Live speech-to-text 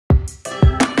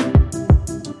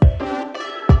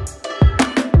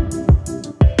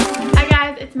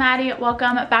Maddie.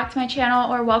 Welcome back to my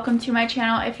channel, or welcome to my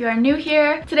channel if you are new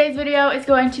here. Today's video is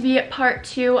going to be part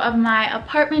 2 of my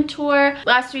apartment tour.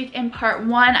 Last week in part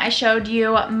 1, I showed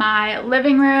you my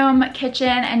living room, kitchen,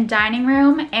 and dining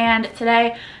room, and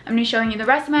today I'm going to be showing you the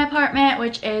rest of my apartment,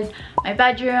 which is my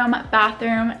bedroom,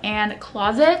 bathroom, and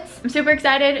closets. I'm super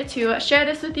excited to share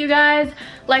this with you guys.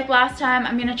 Like last time,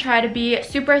 I'm going to try to be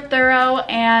super thorough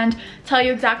and tell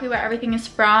you exactly where everything is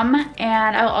from,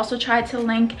 and I will also try to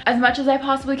link as much as I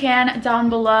possibly can down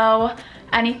below.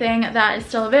 Anything that is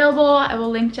still available, I will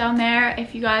link down there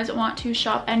if you guys want to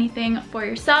shop anything for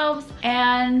yourselves.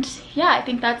 And yeah, I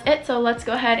think that's it, so let's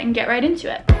go ahead and get right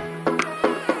into it.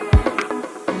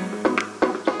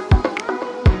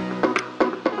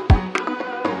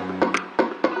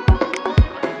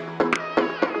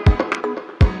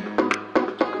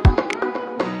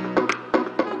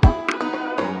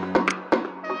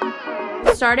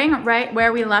 Starting right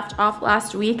where we left off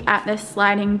last week at this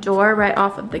sliding door right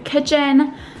off of the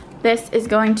kitchen, this is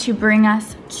going to bring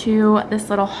us to this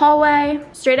little hallway.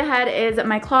 Straight ahead is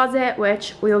my closet,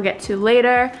 which we will get to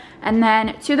later, and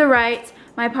then to the right,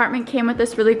 my apartment came with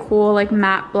this really cool like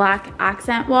matte black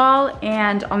accent wall,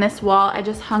 and on this wall I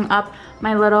just hung up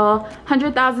my little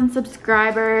 100,000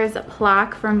 subscribers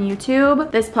plaque from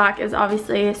YouTube. This plaque is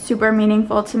obviously super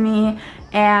meaningful to me,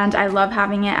 and I love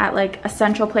having it at like a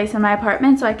central place in my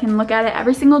apartment so I can look at it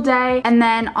every single day. And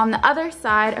then on the other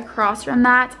side, across from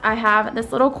that, I have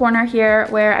this little corner here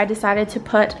where I decided to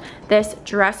put this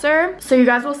dresser. So you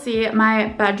guys will see my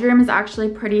bedroom is actually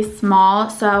pretty small,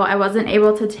 so I wasn't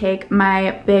able to take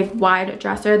my big wide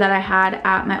dresser that I had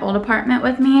at my old apartment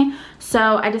with me. So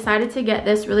I decided to get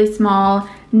this really small,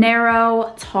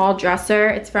 narrow, tall dresser.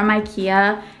 It's from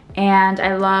IKEA, and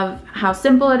I love how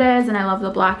simple it is, and I love the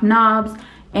black knobs,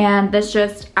 and this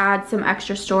just adds some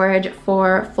extra storage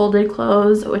for folded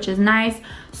clothes, which is nice.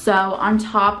 So on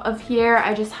top of here,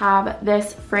 I just have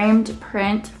this framed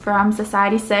print from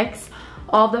Society6.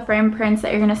 All the frame prints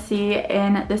that you're gonna see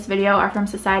in this video are from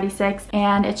Society6,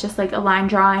 and it's just like a line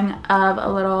drawing of a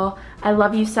little I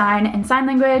love you sign in sign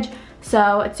language.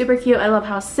 So it's super cute. I love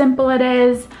how simple it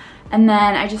is. And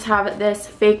then I just have this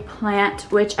fake plant,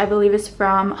 which I believe is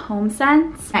from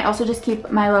HomeSense. I also just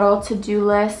keep my little to-do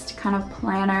list kind of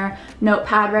planner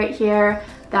notepad right here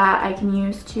that I can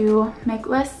use to make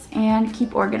lists and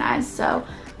keep organized. So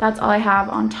that's all I have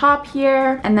on top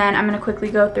here. And then I'm gonna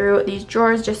quickly go through these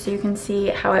drawers just so you can see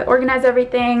how I organize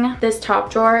everything. This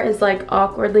top drawer is like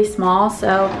awkwardly small,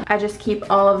 so I just keep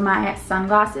all of my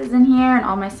sunglasses in here and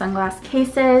all my sunglass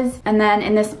cases. And then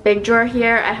in this big drawer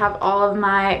here, I have all of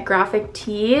my graphic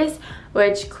tees,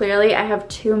 which clearly I have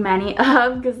too many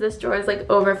of because this drawer is like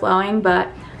overflowing, but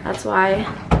that's why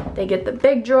they get the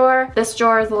big drawer. This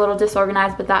drawer is a little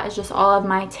disorganized, but that is just all of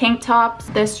my tank tops.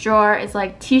 This drawer is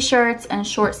like t-shirts and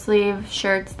short sleeve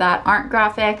shirts that aren't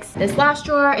graphics. This last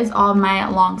drawer is all of my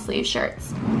long sleeve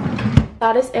shirts.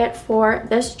 That is it for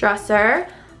this dresser.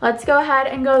 Let's go ahead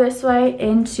and go this way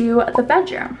into the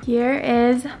bedroom. Here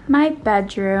is my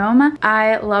bedroom.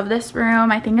 I love this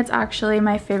room. I think it's actually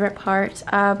my favorite part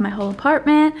of my whole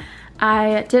apartment.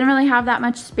 I didn't really have that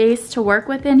much space to work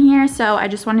with in here, so I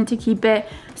just wanted to keep it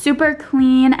super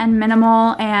clean and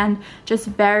minimal and just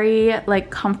very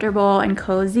like comfortable and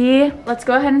cozy. Let's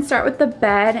go ahead and start with the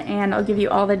bed, and I'll give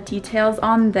you all the details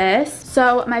on this.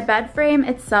 So my bed frame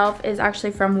itself is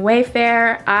actually from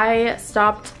Wayfair. I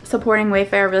stopped supporting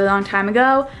Wayfair a really long time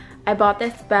ago. I bought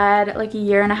this bed like a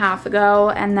year and a half ago,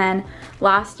 and then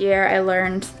last year I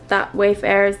learned that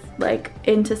Wayfair is like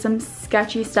into some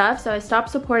sketchy stuff, so I stopped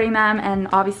supporting them, and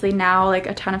obviously now like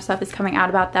a ton of stuff is coming out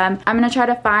about them. I'm gonna try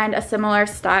to find a similar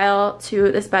style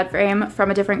to this bed frame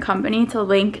from a different company to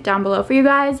link down below for you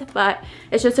guys, but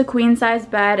it's just a queen size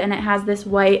bed, and it has this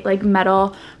white like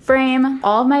metal frame.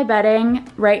 All of my bedding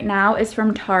right now is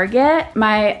from Target.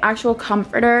 My actual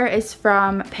comforter is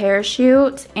from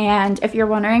Parachute, and if you're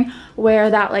wondering where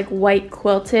that like white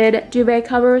quilted duvet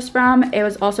cover was from, it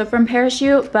was also from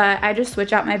Parachute, but I just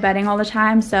switch out my bedding all the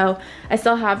time, so I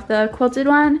still have the quilted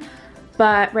one.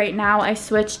 But right now I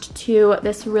switched to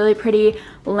this really pretty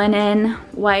linen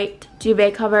white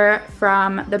duvet cover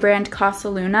from the brand Casa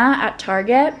Luna at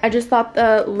Target. I just thought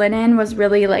the linen was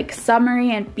really like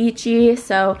summery and beachy,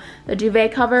 so the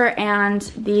duvet cover and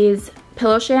these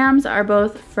pillow shams are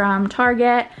both from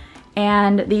Target,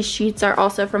 and these sheets are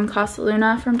also from Casa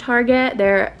Luna from Target.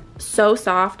 They're so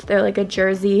soft. They're like a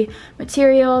jersey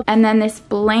material. And then this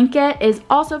blanket is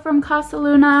also from Casa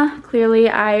Luna. Clearly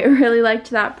I really liked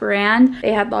that brand.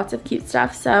 They had lots of cute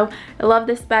stuff, so I love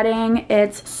this bedding.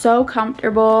 It's so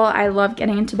comfortable. I love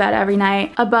getting into bed every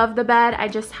night. Above the bed I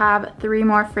just have 3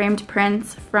 more framed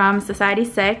prints from Society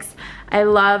 6. I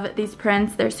love these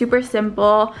prints. They're super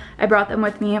simple. I brought them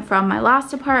with me from my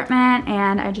last apartment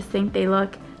and I just think they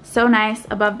look so nice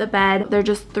above the bed. They're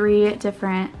just 3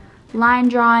 different line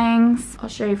drawings. I'll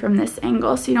show you from this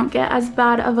angle so you don't get as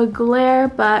bad of a glare,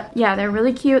 but yeah, they're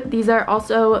really cute. These are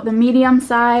also the medium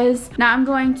size. Now I'm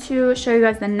going to show you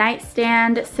guys the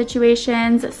nightstand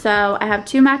situations. So I have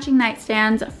 2 matching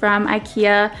nightstands from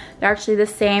IKEA. They're actually the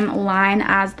same line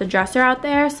as the dresser out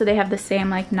there, so they have the same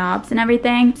like knobs and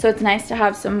everything. So it's nice to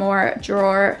have some more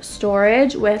drawer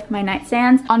storage with my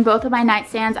nightstands. On both of my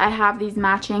nightstands I have these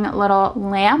matching little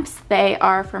lamps. They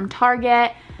are from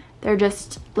Target. They're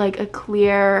just like a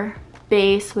clear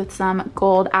base with some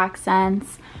gold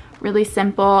accents. Really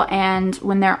simple, and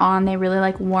when they're on they really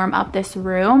like warm up this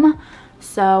room.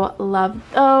 So love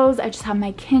those. I just have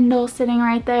my Kindle sitting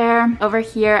right there. Over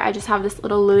here I just have this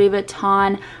little Louis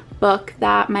Vuitton book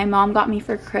that my mom got me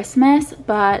for Christmas,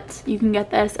 but you can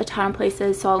get this a ton of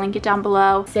places, so I'll link it down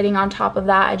below. Sitting on top of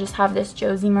that I just have this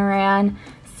Josie Maran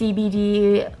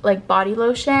CBD like body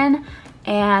lotion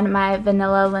and my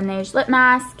vanilla Laneige lip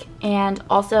mask, and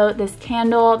also this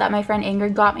candle that my friend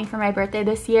Ingrid got me for my birthday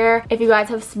this year. If you guys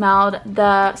have smelled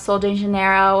the Sol de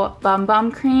Janeiro Bum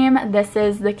Bum Cream, this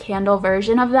is the candle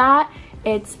version of that.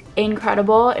 It's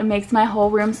incredible. It makes my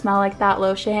whole room smell like that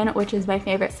lotion, which is my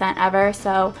favorite scent ever,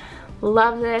 so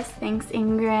love this. Thanks,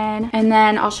 Ingrid. And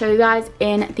then I'll show you guys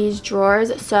in these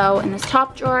drawers. So in this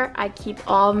top drawer I keep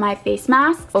all of my face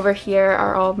masks. Over here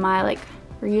are all of my like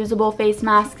reusable face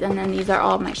masks, and then these are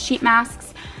all of my sheet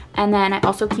masks. And then I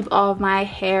also keep all of my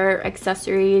hair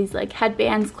accessories like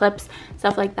headbands, clips,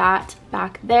 stuff like that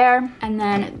back there. And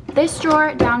then this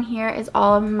drawer down here is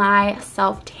all of my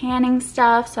self-tanning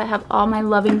stuff. So I have all my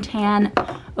Loving Tan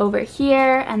over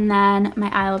here, and then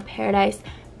my Isle of Paradise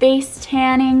base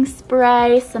tanning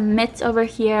spray, some mitts over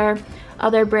here,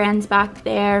 other brands back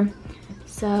there.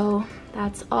 So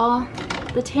that's all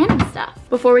the tanning stuff.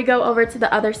 Before we go over to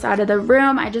the other side of the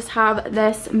room, I just have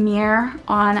this mirror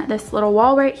on this little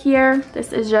wall right here.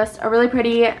 This is just a really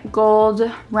pretty gold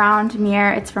round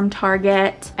mirror. It's from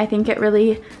Target. I think it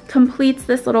really completes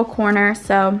this little corner,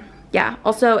 so yeah.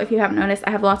 Also, if you haven't noticed,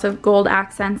 I have lots of gold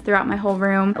accents throughout my whole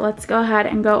room. Let's go ahead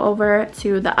and go over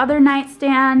to the other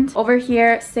nightstand. Over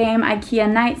here, same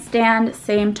IKEA nightstand,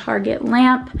 same Target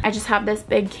lamp. I just have this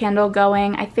big candle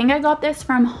going. I think I got this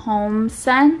from Home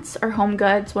Sense or Home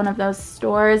Goods, one of those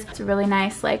stores. It's a really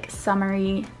nice like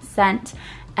summery scent.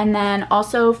 And then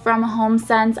also from Home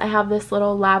Sense, I have this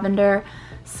little lavender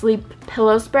sleep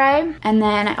pillow spray. And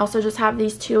then I also just have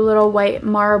these 2 little white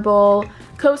marble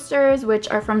coasters, which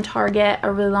are from Target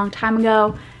a really long time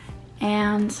ago.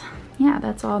 And yeah,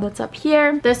 that's all that's up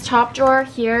here. This top drawer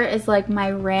here is like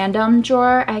my random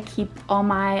drawer. I keep all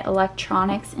my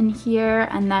electronics in here,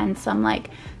 and then some like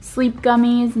sleep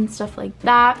gummies and stuff like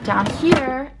that. Down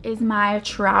here is my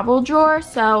travel drawer,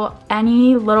 so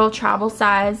any little travel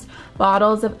size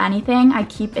bottles of anything I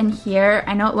keep in here.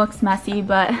 I know it looks messy,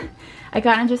 but I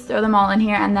kind of just throw them all in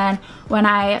here, and then when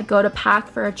I go to pack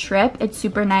for a trip, it's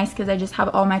super nice because I just have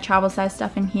all my travel size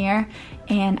stuff in here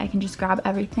and I can just grab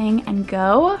everything and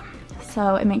go.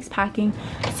 So it makes packing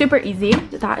super easy.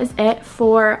 That is it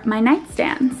for my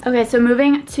nightstands. Okay, so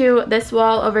moving to this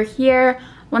wall over here.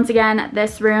 Once again,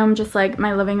 this room, just like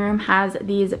my living room, has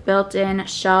these built-in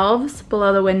shelves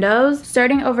below the windows.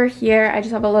 Starting over here, I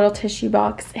just have a little tissue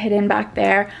box hidden back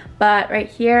there. But right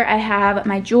here, I have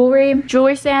my jewelry.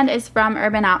 Jewelry stand is from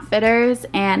Urban Outfitters,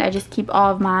 and I just keep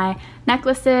all of my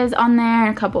necklaces on there,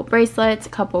 and a couple bracelets, a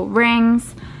couple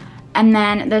rings. And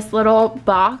then this little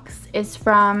box is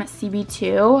from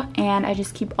CB2, and I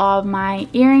just keep all of my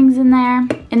earrings in there.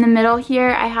 In the middle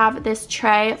here, I have this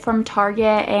tray from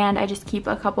Target, and I just keep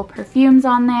a couple perfumes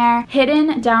on there.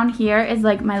 Hidden down here is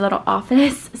like my little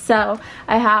office, so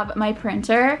I have my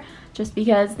printer just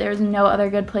because there's no other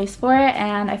good place for it,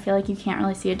 and I feel like you can't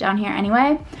really see it down here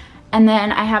anyway. And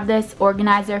then I have this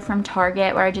organizer from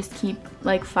Target where I just keep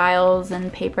like files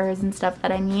and papers and stuff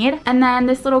that I need. And then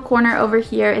this little corner over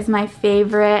here is my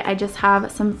favorite. I just have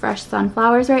some fresh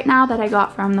sunflowers right now that I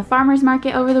got from the farmer's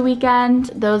market over the weekend.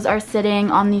 Those are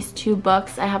sitting on these 2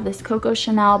 books. I have this Coco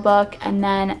Chanel book and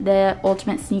then the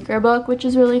Ultimate Sneaker book, which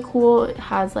is really cool. It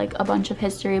has like a bunch of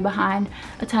history behind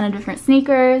a ton of different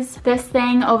sneakers. This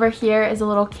thing over here is a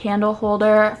little candle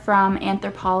holder from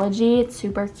Anthropologie. It's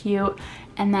super cute.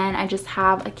 and then I just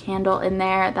have a candle in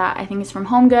there that I think is from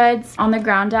Home Goods. On the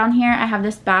ground down here, I have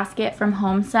this basket from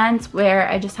HomeSense where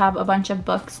I just have a bunch of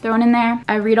books thrown in there.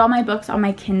 I read all my books on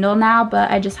my Kindle now, but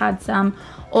I just had some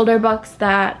older books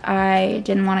that I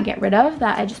didn't want to get rid of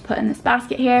that I just put in this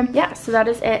basket here. Yeah, so that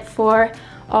is it for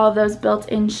all of those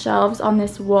built-in shelves on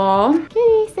this wall.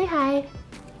 Kitty, say hi.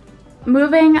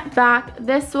 Moving back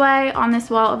this way, on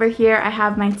this wall over here, I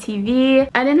have my TV.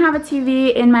 I didn't have a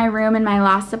TV in my room in my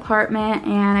last apartment,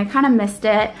 and I kind of missed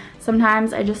it.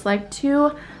 Sometimes I just like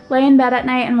to lay in bed at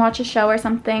night and watch a show or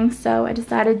something, so I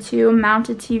decided to mount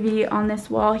a TV on this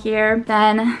wall here.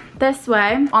 Then this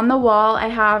way, on the wall, I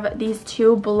have these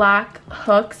two black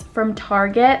hooks from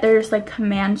Target. They're just like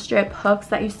command strip hooks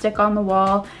that you stick on the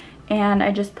wall, and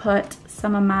I just put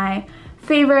some of my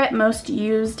favorite, most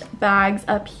used bags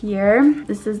up here.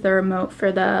 This is the remote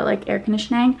for the like air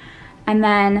conditioning. And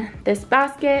then this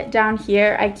basket down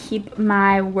here, I keep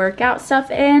my workout stuff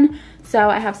in.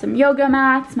 So I have some yoga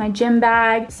mats, my gym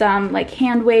bag, some like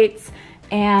hand weights,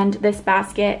 and this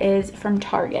basket is from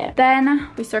Target. Then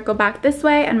we circle back this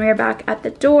way and we're back at the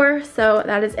door. So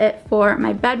that is it for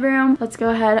my bedroom. Let's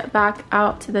go ahead back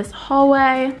out to this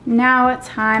hallway. Now it's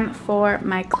time for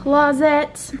my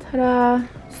closet. Ta-da!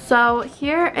 So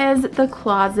here is the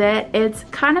closet. It's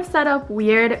kind of set up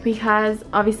weird because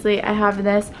obviously I have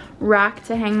this rack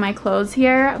to hang my clothes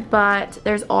here, but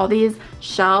there's all these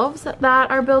shelves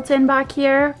that are built in back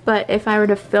here. But if I were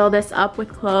to fill this up with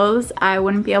clothes, I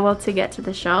wouldn't be able to get to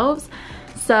the shelves.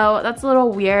 So that's a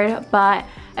little weird, but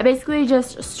I basically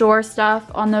just store stuff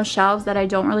on those shelves that I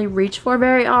don't really reach for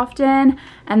very often,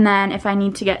 and then if I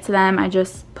need to get to them, I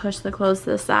just push the clothes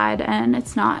to the side and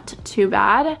it's not too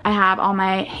bad. I have all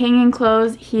my hanging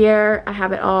clothes here. I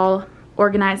have it all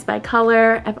organized by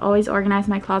color. I've always organized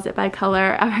my closet by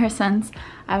color ever since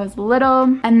I was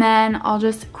little. And then I'll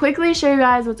just quickly show you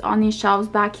guys what's on these shelves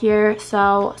back here.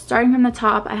 So starting from the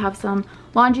top, I have some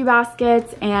laundry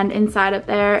baskets, and inside of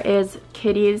there is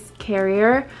Kitty's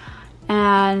carrier.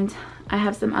 And I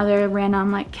have some other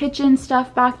random like kitchen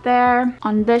stuff back there.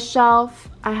 On this shelf,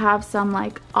 I have some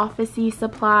like office-y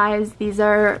supplies. These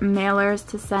are mailers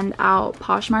to send out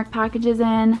Poshmark packages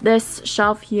in. This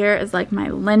shelf here is like my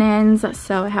linens.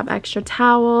 So I have extra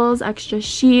towels, extra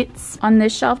sheets. On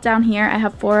this shelf down here, I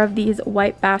have 4 of these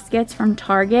white baskets from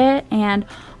Target. And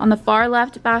on the far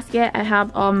left basket, I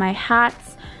have all my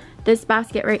hats. This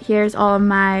basket right here is all of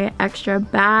my extra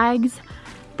bags.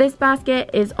 This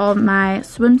basket is all my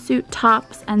swimsuit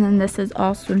tops, and then this is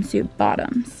all swimsuit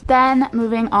bottoms. Then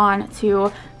moving on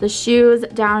to the shoes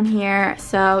down here.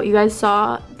 So you guys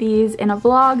saw these in a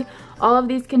vlog. All of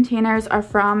these containers are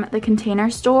from the Container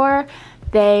Store.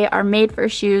 They are made for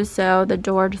shoes, so the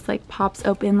door just like pops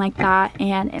open like that,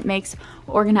 and it makes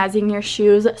organizing your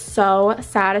shoes so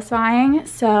satisfying.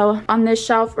 So on this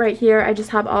shelf right here, I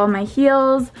just have all my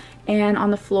heels, and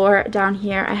on the floor down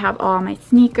here, I have all my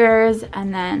sneakers,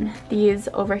 and then these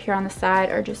over here on the side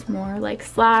are just more like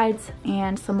slides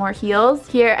and some more heels.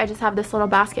 Here, I just have this little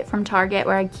basket from Target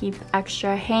where I keep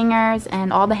extra hangers,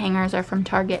 and all the hangers are from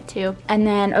Target too. And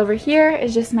then over here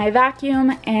is just my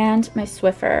vacuum and my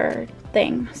Swiffer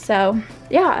thing. So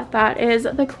yeah, that is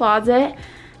the closet.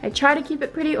 I try to keep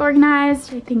it pretty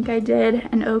organized. I think I did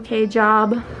an okay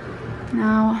job.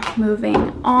 Now moving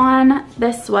on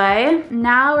this way.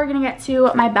 Now we're gonna get to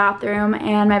my bathroom,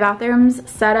 and my bathroom's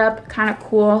set up kind of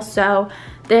cool. So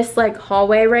this like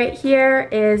hallway right here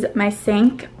is my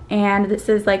sink, and this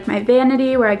is like my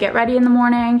vanity where I get ready in the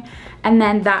morning. And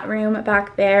then that room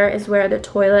back there is where the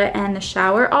toilet and the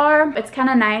shower are. It's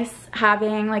kind of nice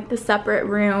having like the separate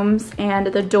rooms and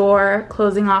the door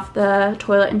closing off the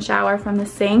toilet and shower from the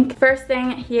sink. First thing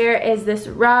here is this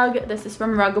rug. This is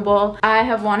from Ruggable. I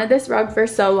have wanted this rug for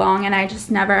so long, and I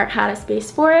just never had a space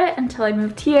for it until I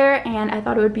moved here, and I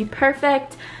thought it would be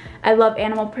perfect. I love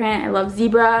animal print, I love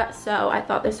zebra, so I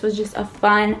thought this was just a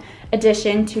fun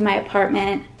addition to my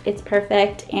apartment. It's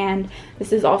perfect, and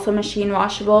this is also machine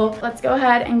washable. Let's go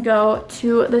ahead and go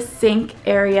to the sink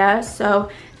area. So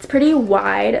it's pretty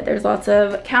wide. There's lots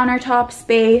of countertop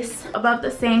space. Above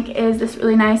the sink is this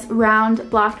really nice round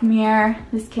black mirror.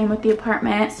 This came with the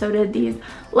apartment, so did these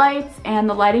lights, and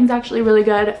the lighting's actually really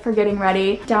good for getting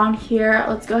ready. Down here,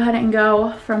 let's go ahead and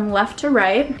go from left to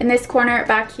right. In this corner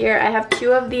back here, I have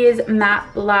 2 of these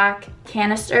matte black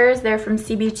canisters. They're from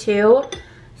CB2.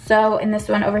 So in this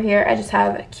one over here, I just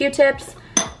have Q-tips,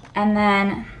 and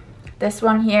then this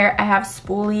one here, I have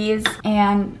spoolies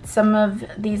and some of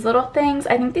these little things.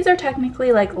 I think these are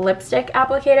technically like lipstick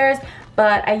applicators,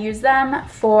 but I use them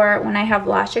for when I have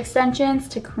lash extensions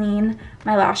to clean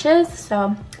my lashes.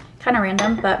 So kind of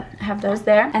random, but I have those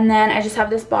there. And then I just have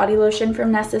this body lotion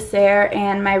from Necessaire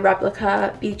and my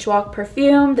replica Beach Walk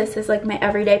perfume. This is like my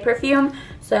everyday perfume,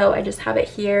 so I just have it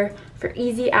here for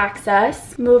easy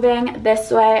access. Moving this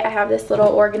way, I have this little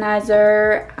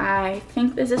organizer. I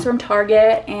think this is from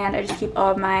Target, and I just keep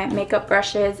all of my makeup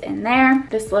brushes in there.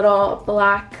 This little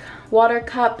black water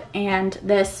cup and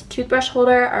this toothbrush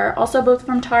holder are also both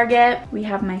from Target. We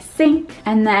have my sink,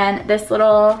 and then this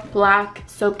little black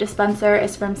soap dispenser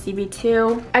is from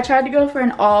CB2. I tried to go for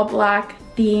an all black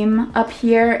theme up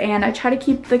here, and I try to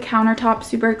keep the countertop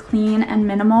super clean and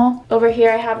minimal. Over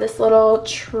here I have this little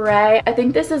tray. I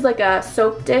think this is like a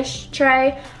soap dish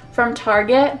tray from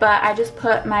Target, but I just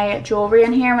put my jewelry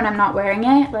in here when I'm not wearing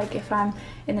it, like if I'm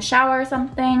in the shower or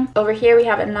something. Over here we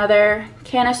have another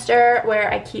canister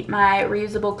where I keep my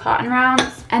reusable cotton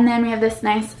rounds. And then we have this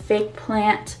nice fake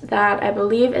plant that I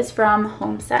believe is from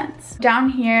HomeSense. Down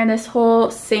here, this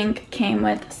whole sink came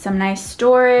with some nice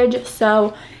storage.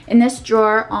 So in this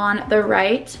drawer on the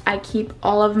right, I keep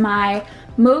all of my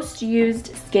most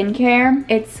used skincare.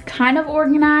 It's kind of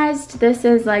organized. This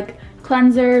is like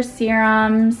cleansers,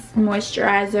 serums,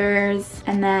 moisturizers,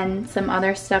 and then some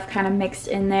other stuff kind of mixed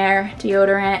in there.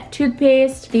 Deodorant,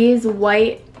 toothpaste. These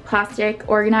white plastic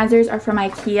organizers are from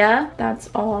IKEA. That's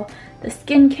all the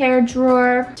skincare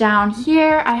drawer. Down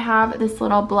here, I have this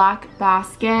little black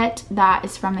basket that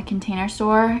is from the Container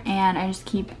Store, and I just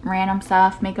keep random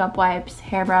stuff, makeup wipes,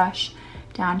 hairbrush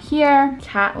down here,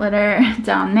 cat litter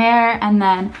down there, and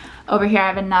then over here I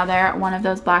have another one of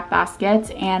those black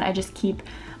baskets, and I just keep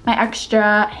my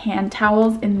extra hand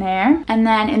towels in there. And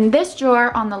then in this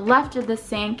drawer on the left of the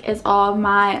sink is all of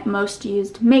my most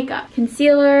used makeup.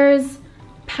 Concealers,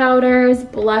 powders,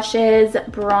 blushes,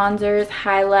 bronzers,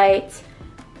 highlights,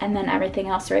 and then everything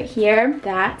else right here.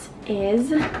 That is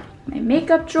my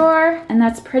makeup drawer, and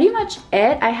that's pretty much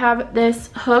it. I have this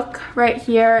hook right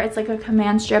here. It's like a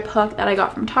command strip hook that I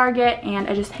got from Target, and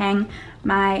I just hang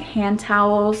my hand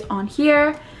towels on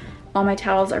here. All my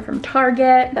towels are from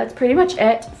Target. That's pretty much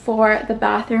it for the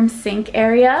bathroom sink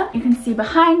area. You can see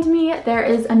behind me, there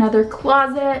is another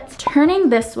closet. Turning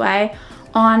this way,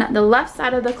 on the left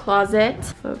side of the closet,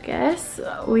 focus,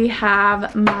 we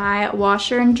have my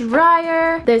washer and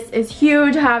dryer. This is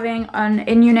huge, having an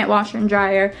in-unit washer and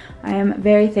dryer. I am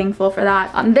very thankful for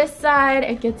that. On this side,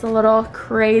 it gets a little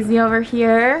crazy over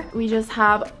here. We just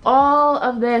have all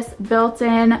of this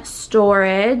built-in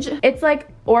storage. It's like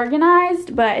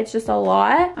organized, but it's just a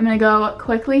lot. I'm gonna go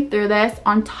quickly through this.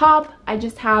 On top, I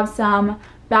just have some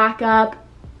backup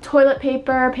toilet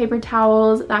paper, paper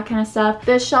towels, that kind of stuff.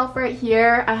 This shelf right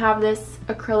here, I have this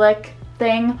acrylic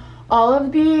thing. All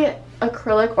of the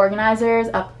acrylic organizers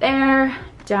up there,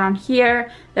 down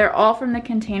here, they're all from the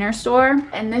Container Store.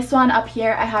 And this one up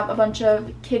here, I have a bunch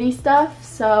of kitty stuff.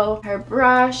 So her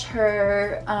brush,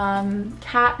 her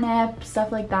catnip,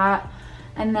 stuff like that.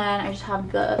 And then I just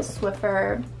have the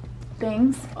Swiffer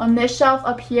things. On this shelf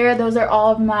up here, those are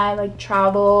all of my like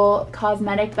travel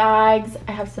cosmetic bags.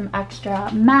 I have some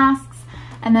extra masks,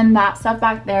 and then that stuff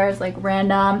back there is like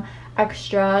random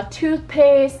extra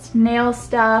toothpaste, nail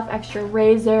stuff, extra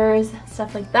razors,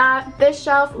 stuff like that. This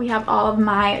shelf, we have all of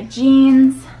my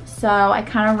jeans. So I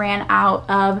kind of ran out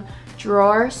of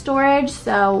drawer storage,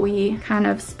 so we kind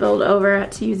of spilled over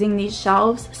to using these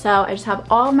shelves. So I just have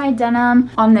all of my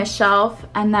denim on this shelf,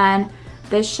 and then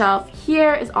this shelf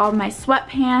here is all of my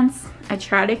sweatpants. I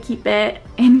try to keep it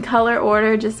in color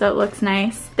order just so it looks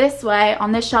nice. This way,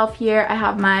 on this shelf here, I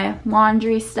have my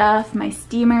laundry stuff, my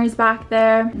steamers back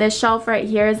there. This shelf right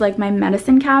here is like my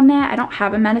medicine cabinet. I don't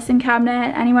have a medicine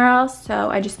cabinet anywhere else, so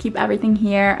I just keep everything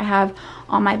here. I have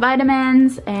all my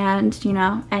vitamins and, you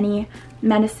know, any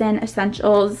medicine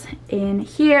essentials in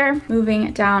here.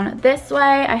 Moving down this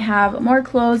way, I have more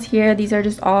clothes here. These are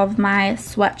just all of my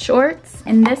sweat shorts.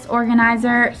 In this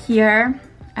organizer here,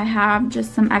 I have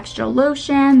just some extra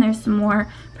lotion. There's some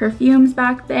more perfumes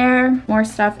back there. More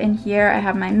stuff in here. I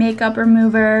have my makeup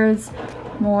removers,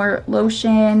 more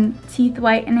lotion, teeth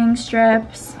whitening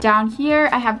strips. Down here,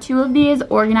 I have two of these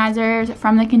organizers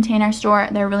from the Container Store.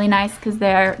 They're really nice because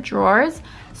they're drawers.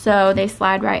 So they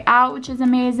slide right out, which is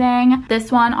amazing.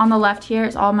 This one on the left here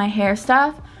is all my hair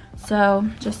stuff. So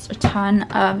just a ton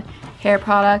of hair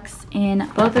products in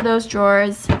both of those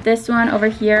drawers. This one over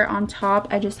here on top,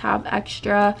 I just have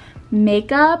extra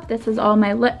makeup. This is all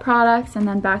my lip products, and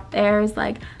then back there is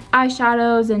like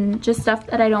eyeshadows and just stuff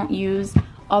that I don't use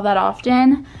all that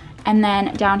often. And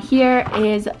then down here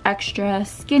is extra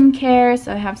skincare.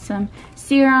 So I have some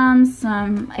serums,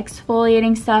 some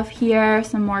exfoliating stuff here,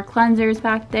 some more cleansers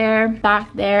back there.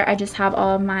 Back there, I just have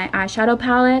all of my eyeshadow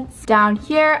palettes. Down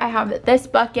here, I have this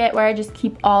bucket where I just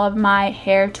keep all of my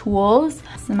hair tools,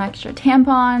 some extra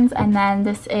tampons, and then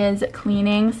this is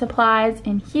cleaning supplies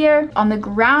in here. On the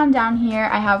ground down here,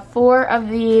 I have 4 of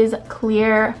these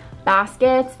clear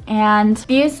baskets, and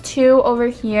these 2 over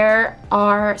here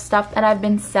are stuff that I've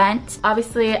been sent.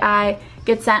 Obviously, I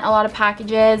get sent a lot of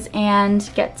packages and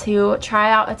get to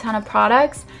try out a ton of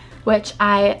products, which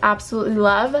I absolutely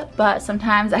love, but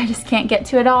sometimes I just can't get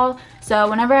to it all. So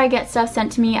whenever I get stuff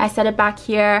sent to me, I set it back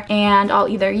here and I'll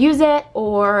either use it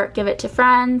or give it to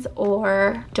friends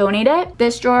or donate it.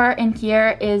 This drawer in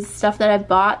here is stuff that I've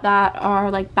bought that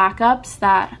are like backups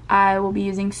that I will be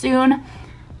using soon.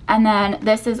 And then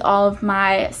this is all of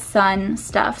my sun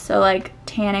stuff, so like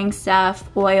tanning stuff,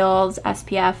 oils,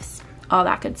 SPFs, all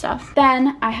that good stuff.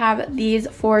 Then I have these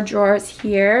 4 drawers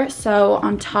here. So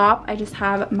on top, I just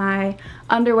have my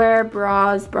underwear,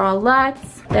 bras,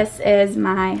 bralettes. This is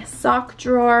my sock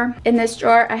drawer. In this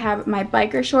drawer, I have my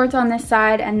biker shorts on this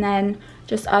side, and then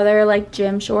just other like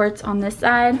gym shorts on this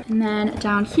side. And then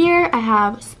down here, I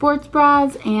have sports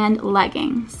bras and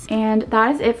leggings. And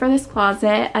that is it for this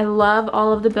closet. I love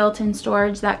all of the built-in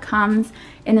storage that comes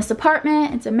in this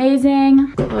apartment. It's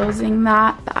amazing. Closing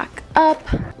that back up.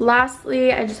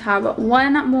 Lastly, I just have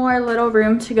one more little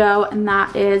room to go, and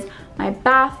that is my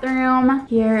bathroom.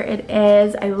 Here it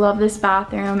is. I love this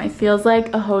bathroom. It feels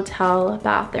like a hotel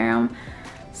bathroom.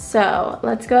 So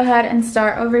let's go ahead and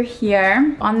start over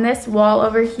here. On this wall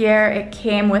over here, it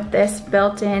came with this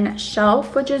built-in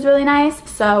shelf, which is really nice.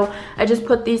 So I just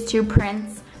put these 2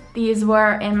 prints. These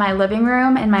were in my living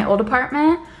room in my old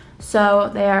apartment. So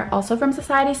they are also from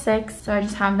Society 6. So I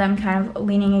just have them kind of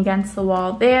leaning against the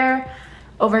wall there.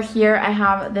 Over here, I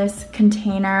have this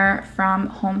container from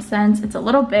HomeSense. It's a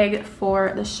little big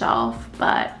for the shelf,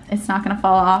 but it's not gonna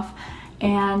fall off.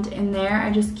 And in there,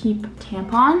 I just keep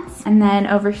tampons. And then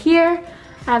over here,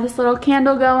 I have this little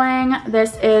candle going.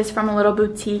 This is from a little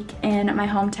boutique in my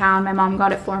hometown. My mom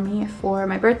got it for me for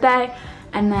my birthday.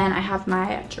 And then I have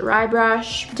my dry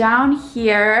brush. Down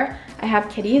here, I have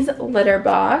Kitty's litter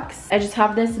box. I just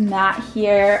have this mat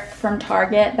here from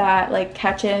Target that like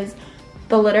catches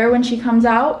the litter when she comes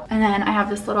out. And then I have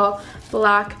this little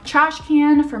black trash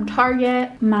can from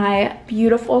Target. My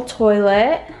beautiful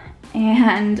toilet.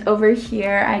 And over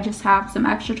here, I just have some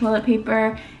extra toilet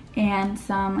paper and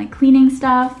some like cleaning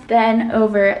stuff. Then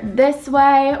over this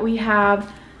way, we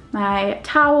have my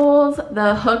towels.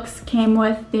 The hooks came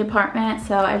with the apartment,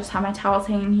 so I just have my towels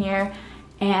hanging here.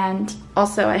 And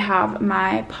also I have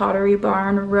my Pottery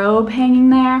Barn robe hanging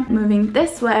there. Moving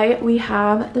this way, we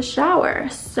have the shower.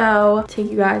 So I'll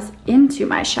take you guys into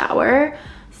my shower.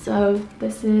 So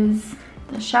this is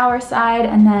the shower side,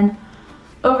 and then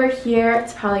over here,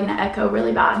 it's probably gonna echo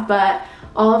really bad, but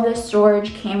all of this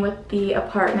storage came with the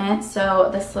apartment.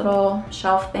 So this little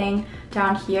shelf thing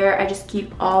down here, I just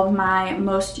keep all of my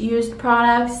most used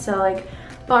products. So like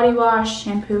body wash,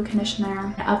 shampoo,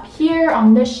 conditioner. Up here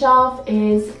on this shelf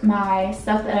is my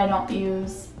stuff that I don't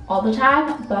use all the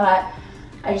time, but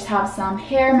I just have some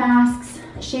hair masks,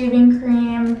 shaving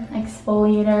cream,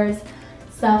 exfoliators,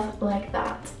 stuff like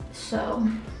that. So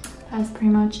that's pretty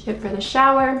much it for the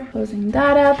shower. Closing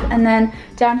that up. And then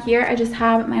down here, I just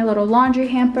have my little laundry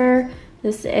hamper.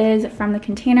 This is from the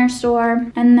Container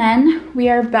Store. And then we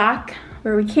are back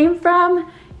where we came from.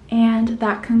 And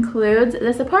that concludes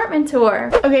this apartment tour.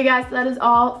 Okay guys, that is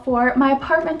all for my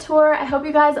apartment tour. I hope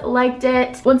you guys liked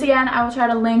it. Once again, I will try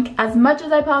to link as much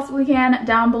as I possibly can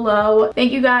down below.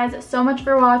 Thank you guys so much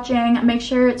for watching. Make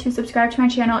sure to subscribe to my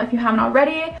channel if you haven't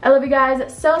already. I love you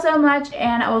guys so much,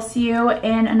 and I will see you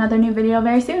in another new video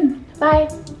very soon. Bye.